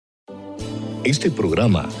Este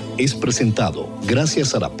programa es presentado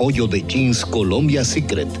gracias al apoyo de Jeans Colombia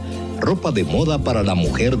Secret, ropa de moda para la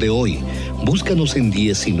mujer de hoy. Búscanos en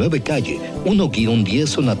 19 calle 1-10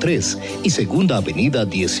 zona 3 y segunda avenida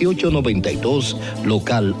 1892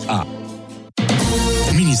 local A.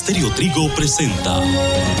 Ministerio Trigo presenta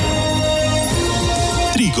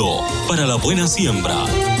Trigo para la buena siembra.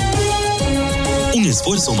 Un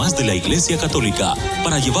esfuerzo más de la Iglesia Católica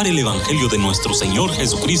para llevar el Evangelio de nuestro Señor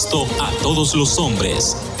Jesucristo a todos los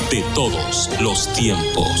hombres de todos los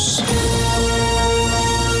tiempos.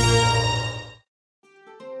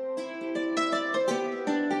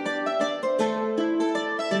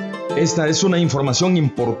 Esta es una información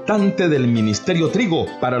importante del Ministerio Trigo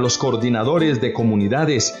para los coordinadores de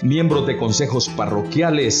comunidades, miembros de consejos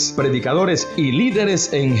parroquiales, predicadores y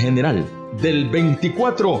líderes en general. Del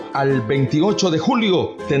 24 al 28 de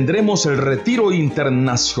julio tendremos el Retiro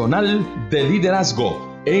Internacional de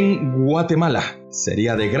Liderazgo en Guatemala.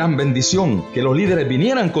 Sería de gran bendición que los líderes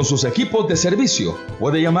vinieran con sus equipos de servicio.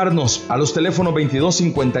 Puede llamarnos a los teléfonos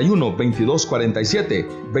 2251-2247,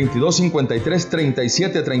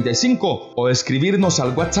 2253-3735 o escribirnos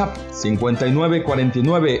al WhatsApp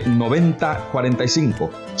 5949-9045.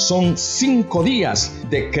 Son 5 días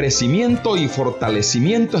de crecimiento y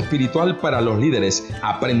fortalecimiento espiritual para los líderes.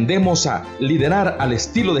 Aprendemos a liderar al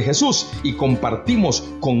estilo de Jesús y compartimos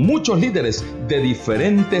con muchos líderes de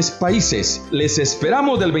diferentes países. Les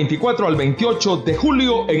esperamos del 24 al 28 de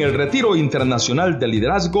julio en el Retiro Internacional de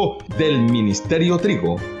Liderazgo del Ministerio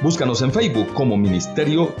Trigo. Búscanos en Facebook como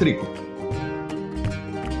Ministerio Trigo.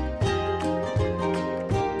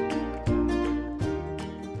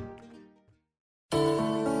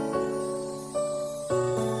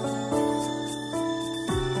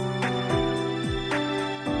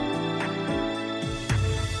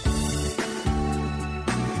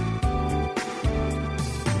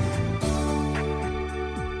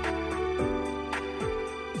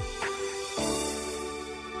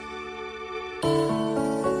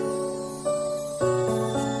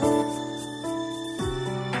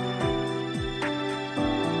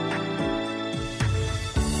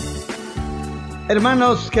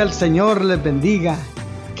 Hermanos, que el Señor les bendiga.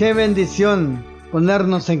 Qué bendición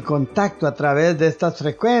ponernos en contacto a través de estas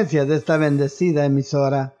frecuencias, de esta bendecida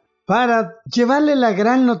emisora, para llevarle la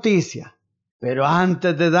gran noticia. Pero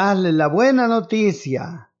antes de darle la buena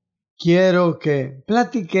noticia, quiero que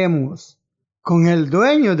platiquemos con el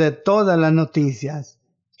dueño de todas las noticias,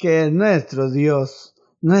 que es nuestro Dios,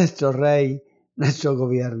 nuestro Rey, nuestro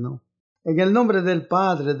gobierno. En el nombre del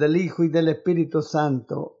Padre, del Hijo y del Espíritu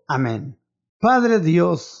Santo. Amén. Padre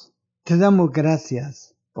Dios, te damos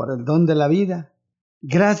gracias por el don de la vida.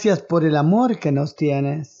 Gracias por el amor que nos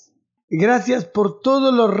tienes. Gracias por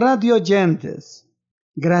todos los radio oyentes.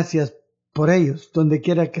 Gracias por ellos, donde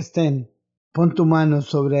quiera que estén. Pon tu mano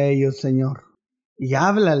sobre ellos, Señor, y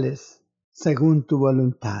háblales según tu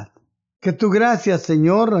voluntad. Que tu gracia,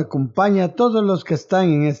 Señor, acompañe a todos los que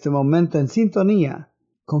están en este momento en sintonía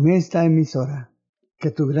con esta emisora.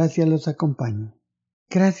 Que tu gracia los acompañe.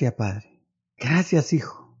 Gracias, Padre. Gracias,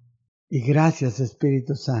 Hijo, y gracias,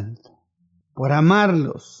 Espíritu Santo, por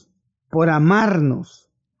amarlos, por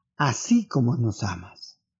amarnos, así como nos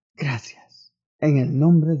amas. Gracias, en el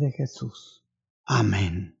nombre de Jesús.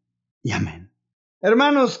 Amén y amén.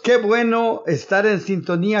 Hermanos, qué bueno estar en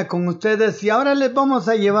sintonía con ustedes, y ahora les vamos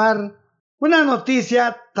a llevar una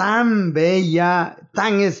noticia tan bella,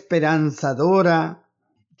 tan esperanzadora,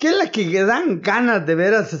 que es la que dan ganas de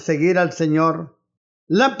veras de seguir al Señor.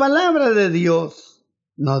 La palabra de Dios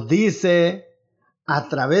nos dice a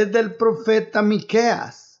través del profeta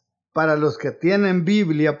Miqueas, para los que tienen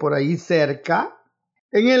Biblia por ahí cerca,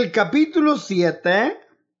 en el capítulo 7,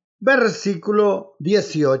 versículo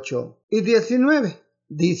 18 y 19,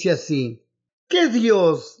 dice así: ¿Qué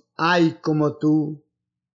Dios hay como tú,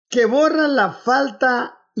 que borra la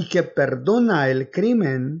falta y que perdona el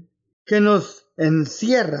crimen, que nos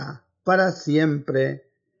encierra para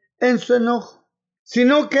siempre en su enojo,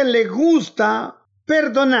 sino que le gusta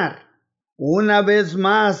perdonar? Una vez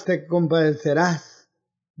más te compadecerás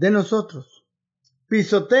de nosotros.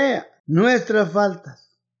 Pisotea nuestras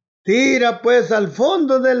faltas. Tira pues al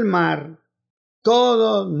fondo del mar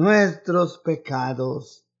todos nuestros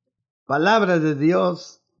pecados. Palabra de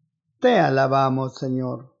Dios, te alabamos,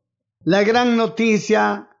 Señor. La gran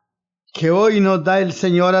noticia que hoy nos da el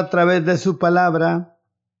Señor a través de su palabra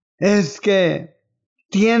es que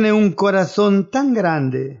tiene un corazón tan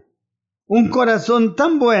grande, un corazón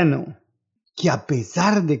tan bueno, que a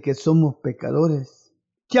pesar de que somos pecadores,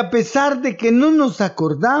 que a pesar de que no nos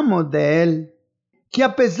acordamos de Él, que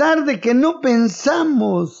a pesar de que no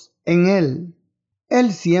pensamos en Él,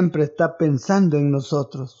 Él siempre está pensando en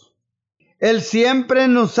nosotros. Él siempre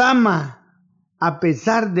nos ama a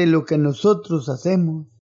pesar de lo que nosotros hacemos.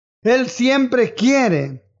 Él siempre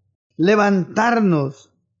quiere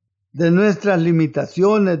levantarnos de nuestras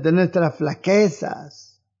limitaciones, de nuestras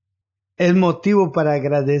flaquezas. Es motivo para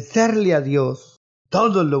agradecerle a Dios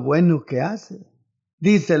todo lo bueno que hace.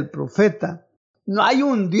 Dice el profeta, no hay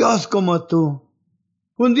un Dios como tú,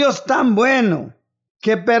 un Dios tan bueno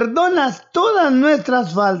que perdonas todas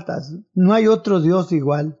nuestras faltas. No hay otro Dios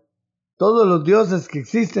igual. Todos los dioses que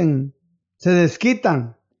existen se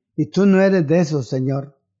desquitan y tú no eres de esos,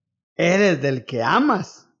 Señor. Eres del que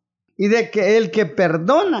amas y de que el que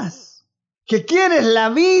perdonas, que quieres la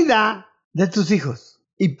vida de tus hijos.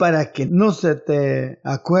 Y para que no se te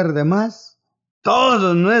acuerde más,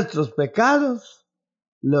 todos nuestros pecados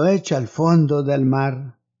lo echa al fondo del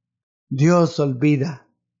mar. Dios olvida.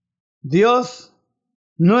 Dios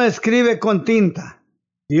no escribe con tinta.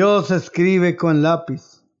 Dios escribe con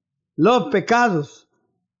lápiz. Los pecados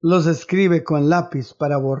los escribe con lápiz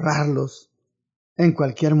para borrarlos en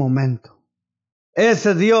cualquier momento.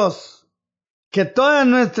 Ese Dios que todas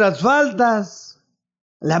nuestras faltas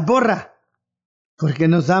las borra porque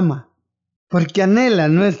nos ama, porque anhela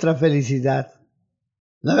nuestra felicidad.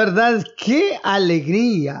 La verdad es qué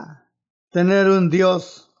alegría tener un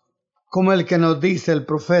Dios como el que nos dice el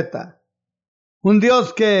profeta. Un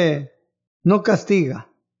Dios que no castiga.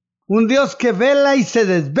 Un Dios que vela y se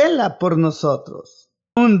desvela por nosotros.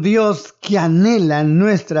 Un Dios que anhela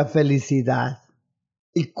nuestra felicidad.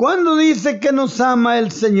 Y cuando dice que nos ama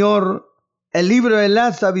el Señor, el libro de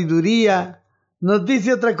la sabiduría nos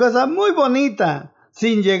dice otra cosa muy bonita.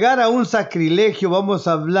 Sin llegar a un sacrilegio, vamos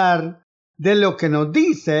a hablar de lo que nos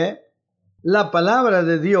dice la palabra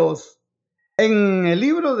de Dios en el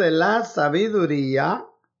libro de la sabiduría,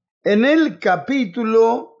 en el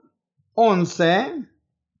capítulo 11,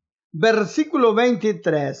 versículo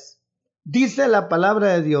 23, dice la palabra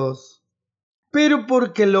de Dios, pero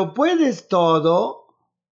porque lo puedes todo,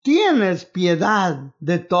 tienes piedad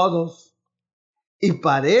de todos, y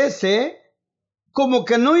parece como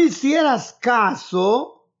que no hicieras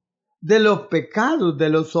caso de los pecados de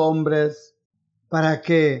los hombres, para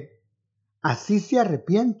que así se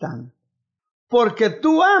arrepientan. Porque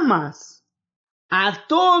tú amas a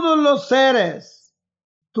todos los seres.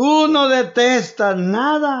 Tú no detestas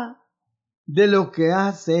nada de lo que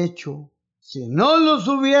has hecho. Si no los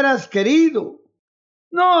hubieras querido,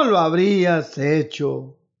 no lo habrías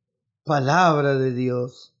hecho. Palabra de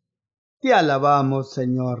Dios. Te alabamos,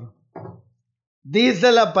 Señor.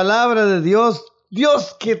 Dice la palabra de Dios,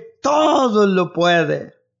 Dios que todo lo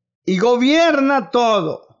puede y gobierna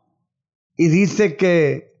todo. Y dice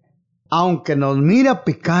que aunque nos mira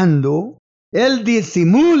pecando, Él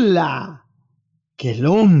disimula que el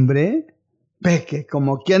hombre peque.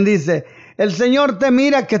 Como quien dice, el Señor te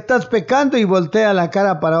mira que estás pecando y voltea la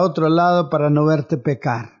cara para otro lado para no verte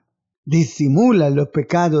pecar. Disimula los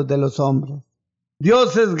pecados de los hombres.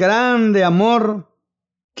 Dios es grande amor,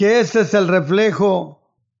 que ese es el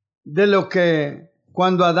reflejo de lo que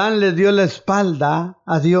cuando Adán le dio la espalda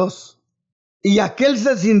a Dios y aquel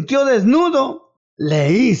se sintió desnudo,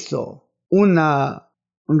 le hizo una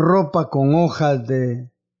ropa con hojas de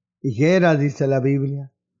higuera, dice la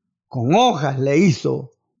Biblia. Con hojas le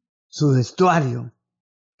hizo su vestuario,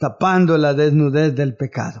 tapando la desnudez del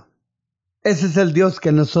pecado. Ese es el Dios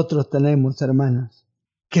que nosotros tenemos, hermanos,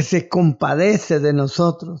 que se compadece de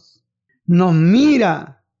nosotros, nos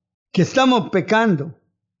mira que estamos pecando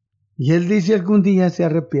y Él dice algún día se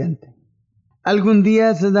arrepienten. Algún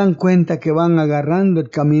día se dan cuenta que van agarrando el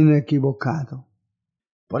camino equivocado.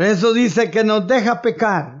 Por eso dice que nos deja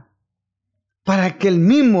pecar, para que el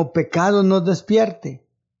mismo pecado nos despierte.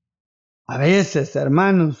 A veces,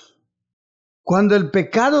 hermanos, cuando el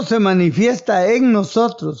pecado se manifiesta en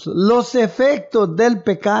nosotros, los efectos del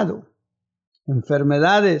pecado,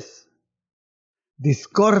 enfermedades,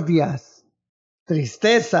 discordias,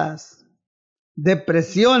 tristezas,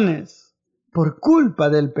 depresiones, por culpa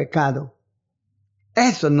del pecado,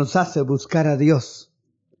 eso nos hace buscar a Dios.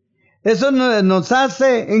 Eso nos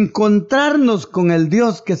hace encontrarnos con el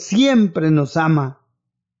Dios que siempre nos ama.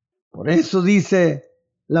 Por eso dice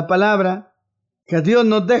la palabra que Dios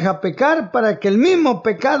nos deja pecar para que el mismo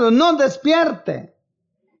pecado nos despierte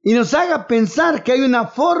y nos haga pensar que hay una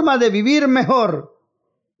forma de vivir mejor.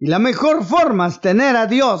 Y la mejor forma es tener a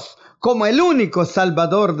Dios como el único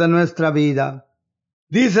Salvador de nuestra vida.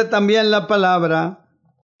 Dice también la palabra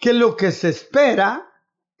que lo que se espera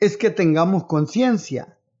es que tengamos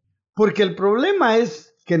conciencia. Porque el problema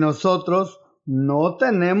es que nosotros no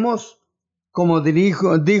tenemos, como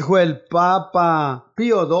dijo el Papa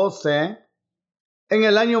Pío XII, en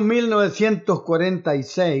el año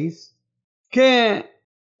 1946 que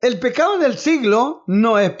el pecado del siglo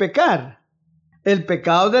no es pecar. El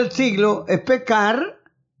pecado del siglo es pecar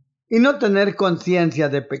y no tener conciencia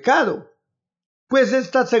de pecado. Pues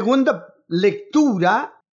esta segunda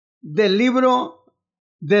lectura del libro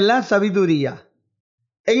de la sabiduría,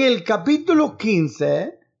 en el capítulo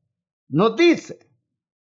 15, nos dice: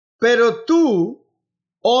 pero tú,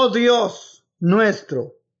 oh Dios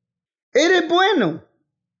nuestro, eres bueno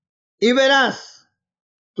y verás,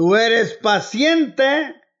 tú eres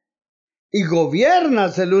paciente y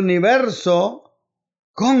gobiernas el universo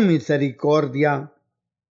con misericordia.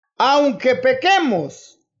 Aunque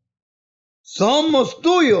pequemos, somos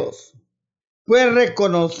tuyos, pues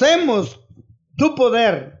reconocemos tu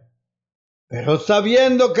poder, pero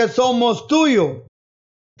sabiendo que somos tuyos,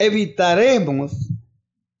 evitaremos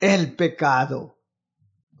el pecado.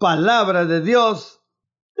 Palabra de Dios,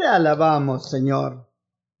 te alabamos, Señor.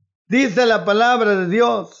 Dice la palabra de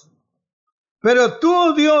Dios: pero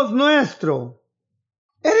tú, Dios nuestro,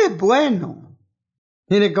 eres bueno.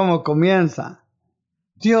 Mire cómo comienza.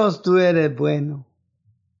 Dios, tú eres bueno.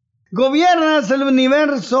 Gobiernas el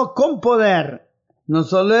universo con poder. No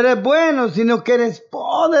solo eres bueno, sino que eres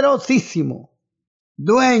poderosísimo.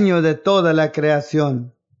 Dueño de toda la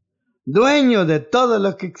creación. Dueño de todo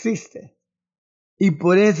lo que existe. Y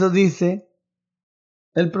por eso dice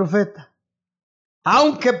el profeta: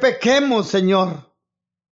 aunque pequemos, Señor,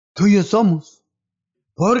 tuyos somos,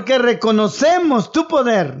 porque reconocemos tu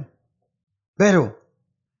poder. Pero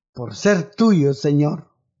por ser tuyo,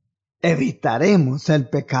 Señor, evitaremos el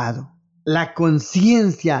pecado. La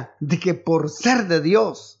conciencia de que por ser de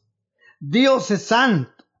Dios, Dios es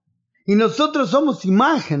santo y nosotros somos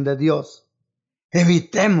imagen de Dios.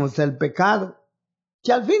 Evitemos el pecado,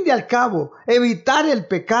 que al fin y al cabo, evitar el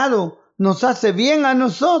pecado nos hace bien a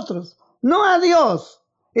nosotros, no a Dios.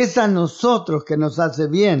 Es a nosotros que nos hace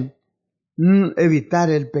bien evitar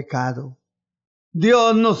el pecado.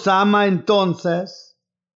 Dios nos ama entonces,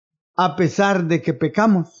 a pesar de que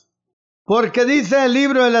pecamos. Porque dice el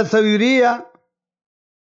libro de la sabiduría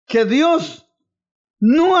que Dios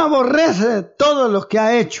no aborrece todo lo que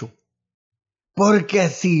ha hecho. Porque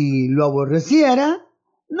si lo aborreciera,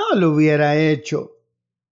 no lo hubiera hecho.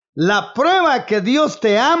 La prueba que Dios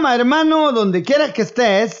te ama, hermano, donde quiera que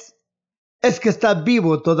estés, es que estás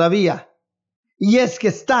vivo todavía. Y es que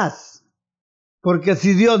estás. Porque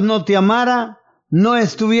si Dios no te amara, no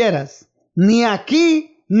estuvieras ni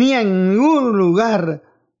aquí ni en ningún lugar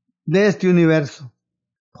de este universo.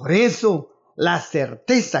 Por eso, la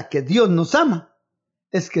certeza que Dios nos ama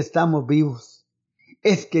es que estamos vivos.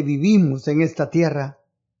 Es que vivimos en esta tierra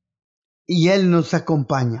y Él nos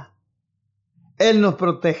acompaña. Él nos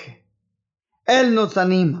protege. Él nos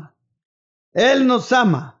anima. Él nos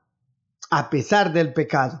ama a pesar del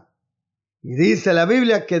pecado. Y dice la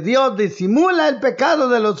Biblia que Dios disimula el pecado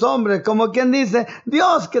de los hombres, como quien dice: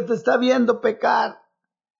 Dios que te está viendo pecar.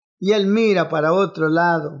 Y Él mira para otro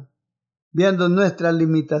lado, viendo nuestras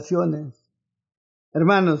limitaciones.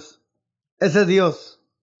 Hermanos, ese Dios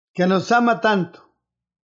que nos ama tanto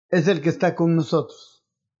es el que está con nosotros.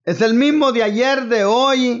 Es el mismo de ayer, de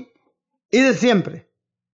hoy y de siempre.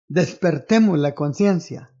 Despertemos la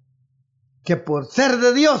conciencia que por ser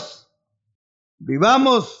de Dios,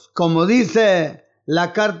 vivamos, como dice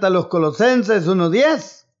la carta a los Colosenses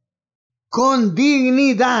 1:10, con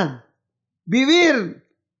dignidad. Vivir,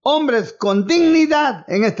 hombres, con dignidad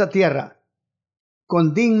en esta tierra.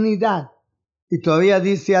 Con dignidad. Y todavía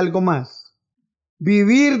dice algo más: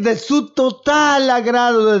 vivir de su total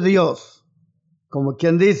agrado de Dios. Como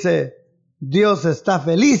quien dice, Dios está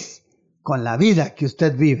feliz con la vida que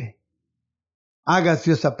usted vive.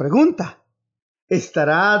 Hágase esa pregunta: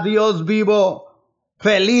 ¿estará Dios vivo,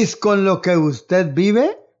 feliz con lo que usted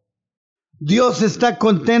vive? ¿Dios está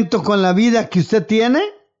contento con la vida que usted tiene?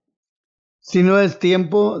 Si no, es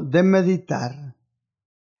tiempo de meditar.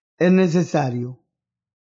 Es necesario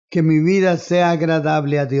que mi vida sea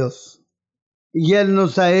agradable a Dios. Y Él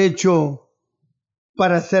nos ha hecho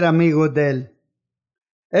para ser amigos de Él.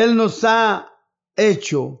 Él nos ha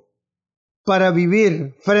hecho para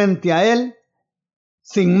vivir frente a Él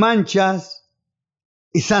sin manchas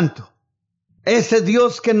y santo. Ese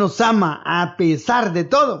Dios que nos ama a pesar de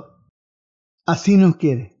todo, así nos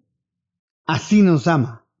quiere, así nos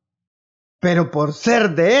ama. Pero por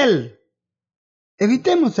ser de Él,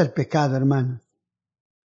 evitemos el pecado, hermanos.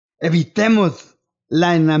 Evitemos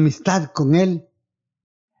la enemistad con Él.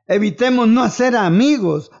 Evitemos no hacer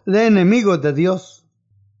amigos de enemigos de Dios.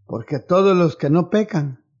 Porque todos los que no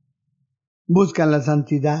pecan buscan la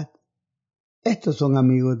santidad. Estos son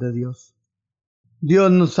amigos de Dios.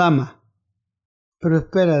 Dios nos ama pero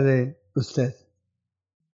espera de usted.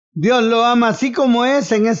 Dios lo ama así como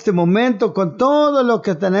es en este momento, con todo lo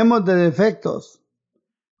que tenemos de defectos,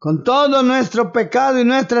 con todo nuestro pecado y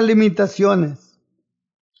nuestras limitaciones,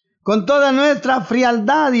 con toda nuestra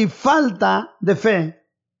frialdad y falta de fe.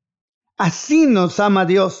 Así nos ama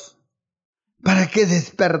Dios, para que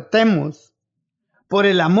despertemos por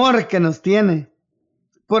el amor que nos tiene,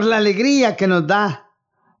 por la alegría que nos da,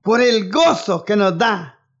 por el gozo que nos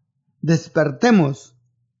da. Despertemos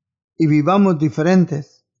y vivamos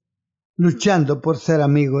diferentes, luchando por ser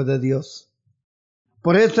amigos de Dios.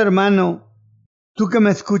 Por eso, hermano, tú que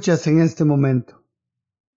me escuchas en este momento,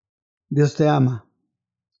 Dios te ama,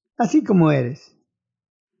 así como eres.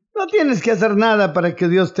 No tienes que hacer nada para que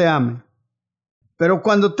Dios te ame. Pero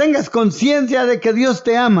cuando tengas conciencia de que Dios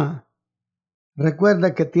te ama,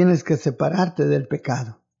 recuerda que tienes que separarte del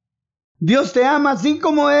pecado. Dios te ama así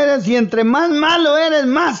como eres, y entre más malo eres,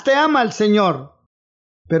 más te ama el Señor.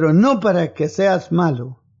 Pero no para que seas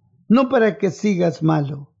malo, no para que sigas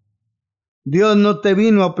malo. Dios no te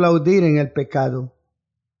vino a aplaudir en el pecado.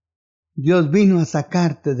 Dios vino a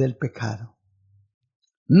sacarte del pecado.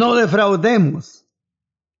 No defraudemos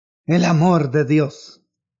el amor de Dios.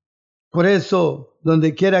 Por eso,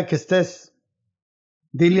 donde quiera que estés,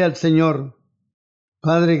 dile al Señor: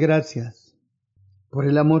 Padre, gracias por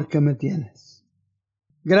el amor que me tienes.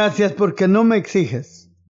 Gracias porque no me exiges,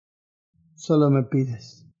 solo me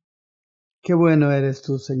pides. Qué bueno eres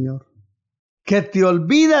tú, Señor, que te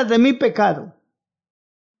olvidas de mi pecado,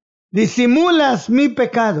 disimulas mi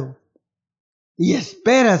pecado y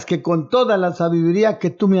esperas que con toda la sabiduría que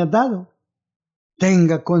tú me has dado,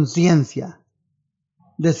 tenga conciencia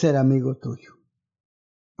de ser amigo tuyo.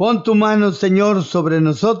 Pon tu mano, Señor, sobre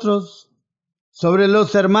nosotros, sobre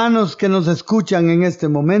los hermanos que nos escuchan en este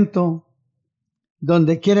momento,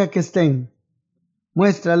 donde quiera que estén.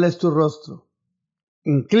 Muéstrales tu rostro,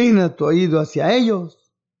 inclina tu oído hacia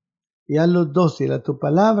ellos y hazlos dócil a tu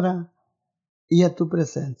palabra y a tu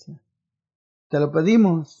presencia. Te lo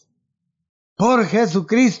pedimos por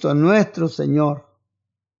Jesucristo nuestro Señor.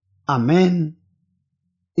 Amén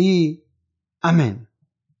y amén.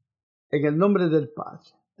 En el nombre del Padre,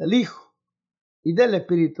 del Hijo y del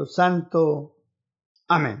Espíritu Santo.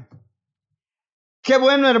 Amén. Qué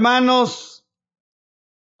bueno, hermanos,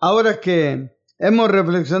 ahora que hemos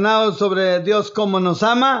reflexionado sobre Dios cómo nos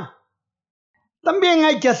ama, también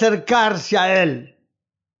hay que acercarse a Él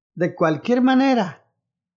de cualquier manera,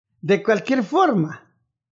 de cualquier forma.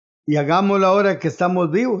 Y hagámoslo ahora que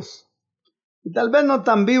estamos vivos. Y tal vez no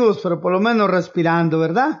tan vivos, pero por lo menos respirando,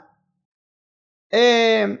 ¿verdad?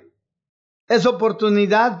 Es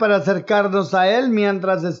oportunidad para acercarnos a Él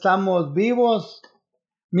mientras estamos vivos,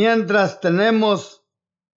 mientras tenemos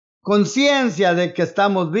conciencia de que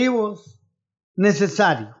estamos vivos.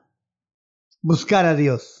 Necesario buscar a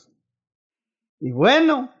Dios. Y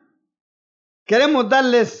bueno, queremos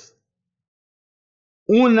darles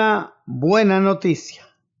una buena noticia.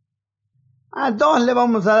 A dos le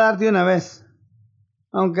vamos a dar de una vez,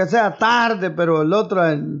 aunque sea tarde, pero el otro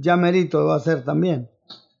ya merito va a ser también.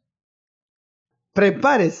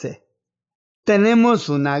 Prepárese, tenemos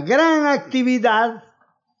una gran actividad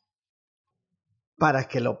para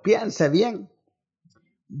que lo piense bien.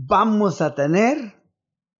 Vamos a tener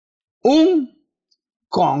un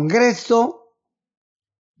congreso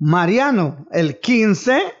mariano el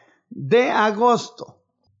 15 de agosto.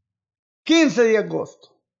 15 de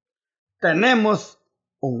agosto. Tenemos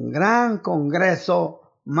un gran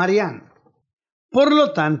congreso mariano. Por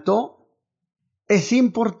lo tanto, es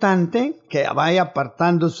importante que vaya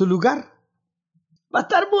apartando su lugar. Va a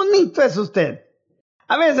estar bonito eso usted.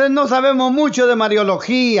 A veces no sabemos mucho de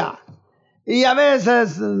Mariología y a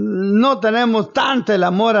veces no tenemos tanto el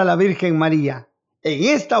amor a la Virgen María. En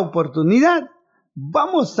esta oportunidad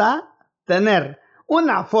vamos a tener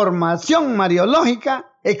una formación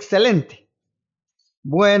mariológica excelente.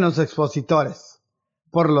 Buenos expositores.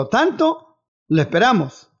 Por lo tanto, lo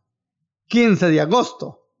esperamos. 15 de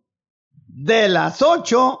agosto. De las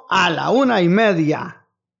 8 a la 1:30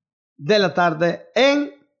 de la tarde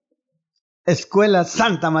en Escuela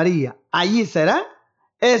Santa María. Allí será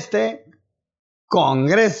este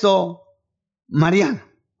congreso mariano.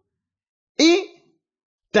 Y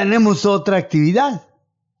tenemos otra actividad.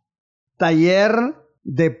 Taller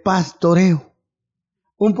de pastoreo.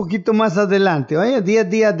 Un poquito más adelante, oye, 10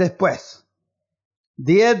 días después.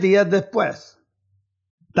 10 días después.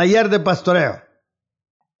 Taller de pastoreo.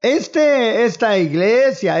 Esta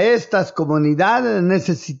iglesia, estas comunidades,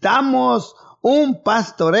 necesitamos un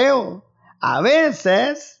pastoreo. A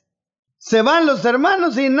veces se van los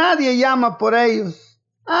hermanos y nadie llama por ellos.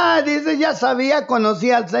 Dice, ya sabía,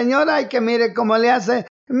 conocía al Señor, ay, que mire cómo le hace,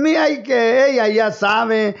 mira, y que ella ya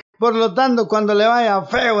sabe, por lo tanto, cuando le vaya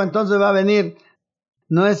feo, entonces va a venir.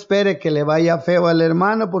 No espere que le vaya feo al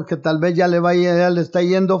hermano, porque tal vez ya le está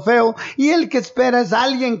yendo feo, y el que espera es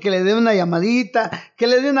alguien que le dé una llamadita, que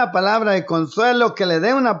le dé una palabra de consuelo, que le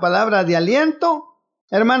dé una palabra de aliento.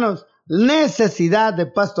 Hermanos, necesidad de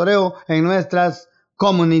pastoreo en nuestras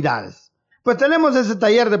comunidades. Pues tenemos ese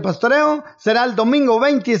taller de pastoreo, será el domingo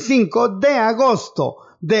 25 de agosto,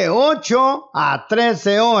 de 8 a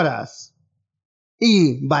 13 horas.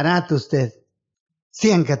 Y barato usted,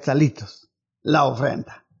 100 quetzalitos la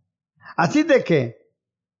ofrenda. Así de que,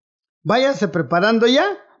 váyase preparando ya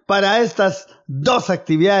para estas dos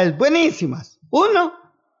actividades buenísimas. 1,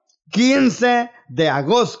 15 de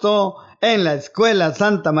agosto en la Escuela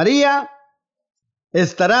Santa María,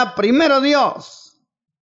 estará primero Dios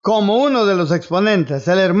como uno de los exponentes,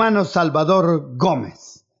 el hermano Salvador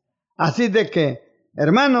Gómez. Así de que,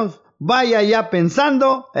 hermanos, vaya ya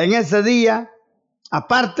pensando en ese día,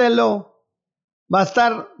 apártelo, va a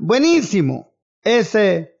estar buenísimo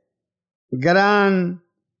ese gran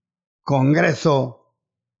congreso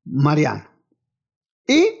mariano.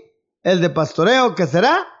 Y el de pastoreo, que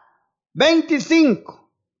será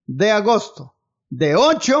 25 de agosto, de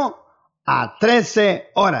 8 a 13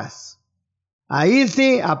 horas. Ahí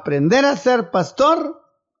sí, aprender a ser pastor,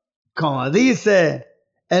 como dice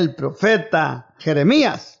el profeta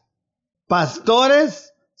Jeremías,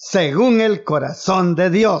 pastores según el corazón de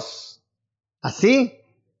Dios. Así,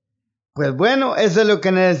 pues bueno, eso es lo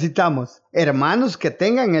que necesitamos. Hermanos que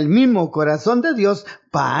tengan el mismo corazón de Dios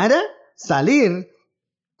para salir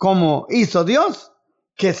como hizo Dios,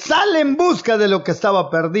 que sale en busca de lo que estaba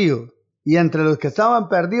perdido. Y entre los que estaban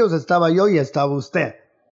perdidos estaba yo y estaba usted.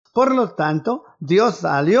 Por lo tanto, Dios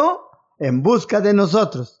salió en busca de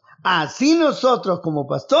nosotros. Así nosotros como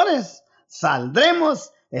pastores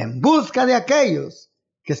saldremos en busca de aquellos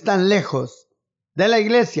que están lejos de la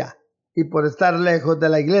iglesia. Y por estar lejos de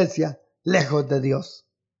la iglesia, lejos de Dios.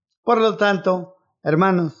 Por lo tanto,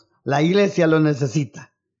 hermanos, la iglesia lo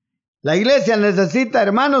necesita. La iglesia necesita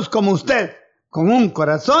hermanos como usted, con un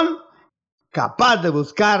corazón capaz de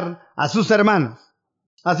buscar a sus hermanos.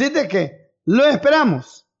 Así de que lo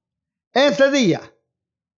esperamos. Ese día,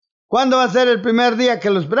 ¿cuándo va a ser el primer día que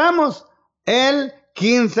lo esperamos? El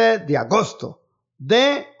 15 de agosto,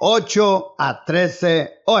 de 8 a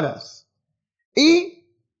 13 horas. Y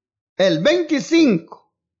el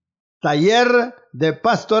 25, taller de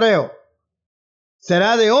pastoreo,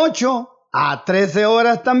 será de 8 a 13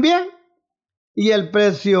 horas también. Y el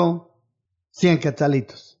precio, 100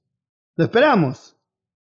 quetzalitos. Lo esperamos.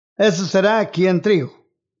 Eso será aquí en Trigo.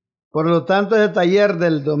 Por lo tanto, ese taller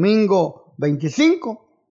del domingo 25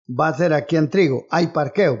 va a ser aquí en Trigo. Hay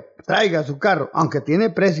parqueo. Traiga su carro, aunque tiene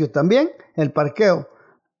precio también el parqueo.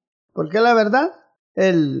 Porque la verdad,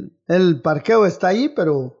 el parqueo está ahí,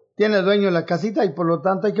 pero tiene dueño la casita y por lo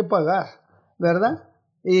tanto hay que pagar, ¿verdad?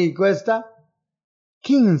 Y cuesta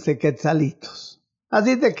 15 quetzalitos.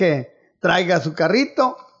 Así de que traiga su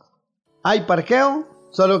carrito. Hay parqueo,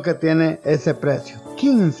 solo que tiene ese precio.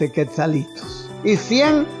 15 quetzalitos. Y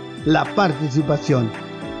 100 la participación.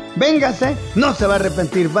 Véngase, no se va a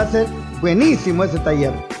arrepentir, va a ser buenísimo ese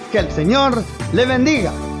taller. Que el Señor le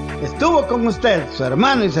bendiga. Estuvo con usted su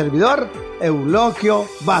hermano y servidor Euloquio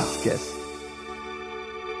Vázquez.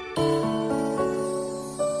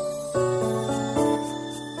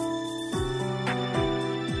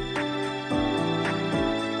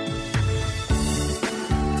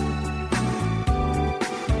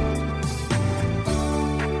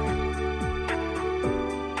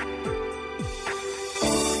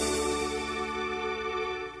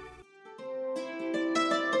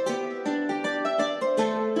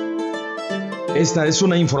 Esta es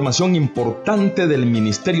una información importante del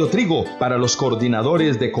Ministerio Trigo para los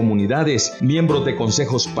coordinadores de comunidades, miembros de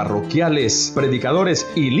consejos parroquiales, predicadores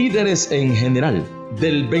y líderes en general.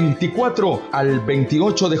 Del 24 al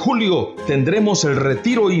 28 de julio tendremos el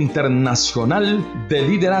Retiro Internacional de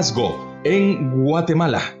Liderazgo en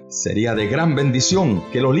Guatemala. Sería de gran bendición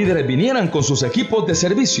que los líderes vinieran con sus equipos de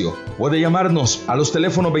servicio. Puede llamarnos a los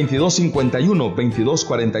teléfonos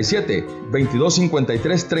 2251-2247,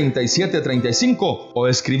 2253-3735 o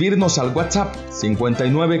escribirnos al WhatsApp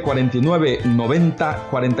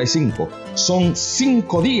 5949-9045. Son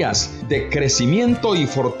 5 días de crecimiento y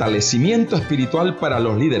fortalecimiento espiritual para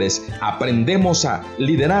los líderes. Aprendemos a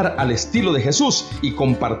liderar al estilo de Jesús y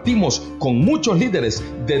compartimos con muchos líderes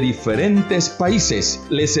de diferentes países.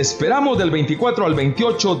 Les esperamos del 24 al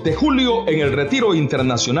 28 de julio en el Retiro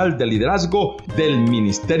Internacional de Liderazgo del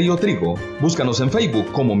Ministerio Trigo. Búscanos en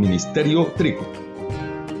Facebook como Ministerio Trigo.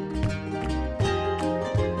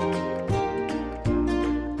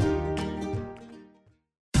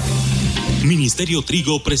 Ministerio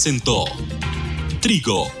Trigo presentó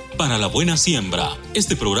Trigo para la buena siembra.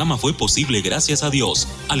 Este programa fue posible gracias a Dios,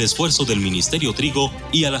 al esfuerzo del Ministerio Trigo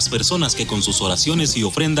y a las personas que con sus oraciones y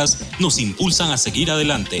ofrendas nos impulsan a seguir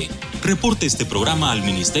adelante. Reporte este programa al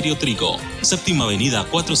Ministerio Trigo, Séptima Avenida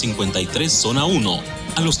 453, Zona 1,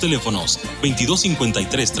 a los teléfonos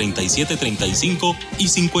 2253-3735 y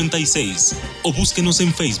 56, o búsquenos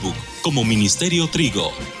en Facebook como Ministerio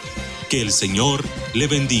Trigo. Que el Señor le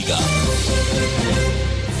bendiga.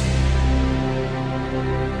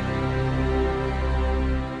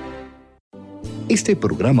 Este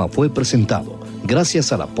programa fue presentado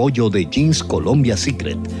gracias al apoyo de Jeans Colombia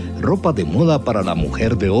Secret, ropa de moda para la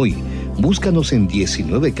mujer de hoy. Búscanos en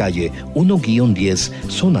 19 calle 1-10,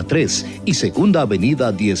 zona 3 y segunda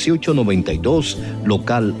avenida 1892,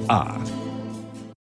 local A.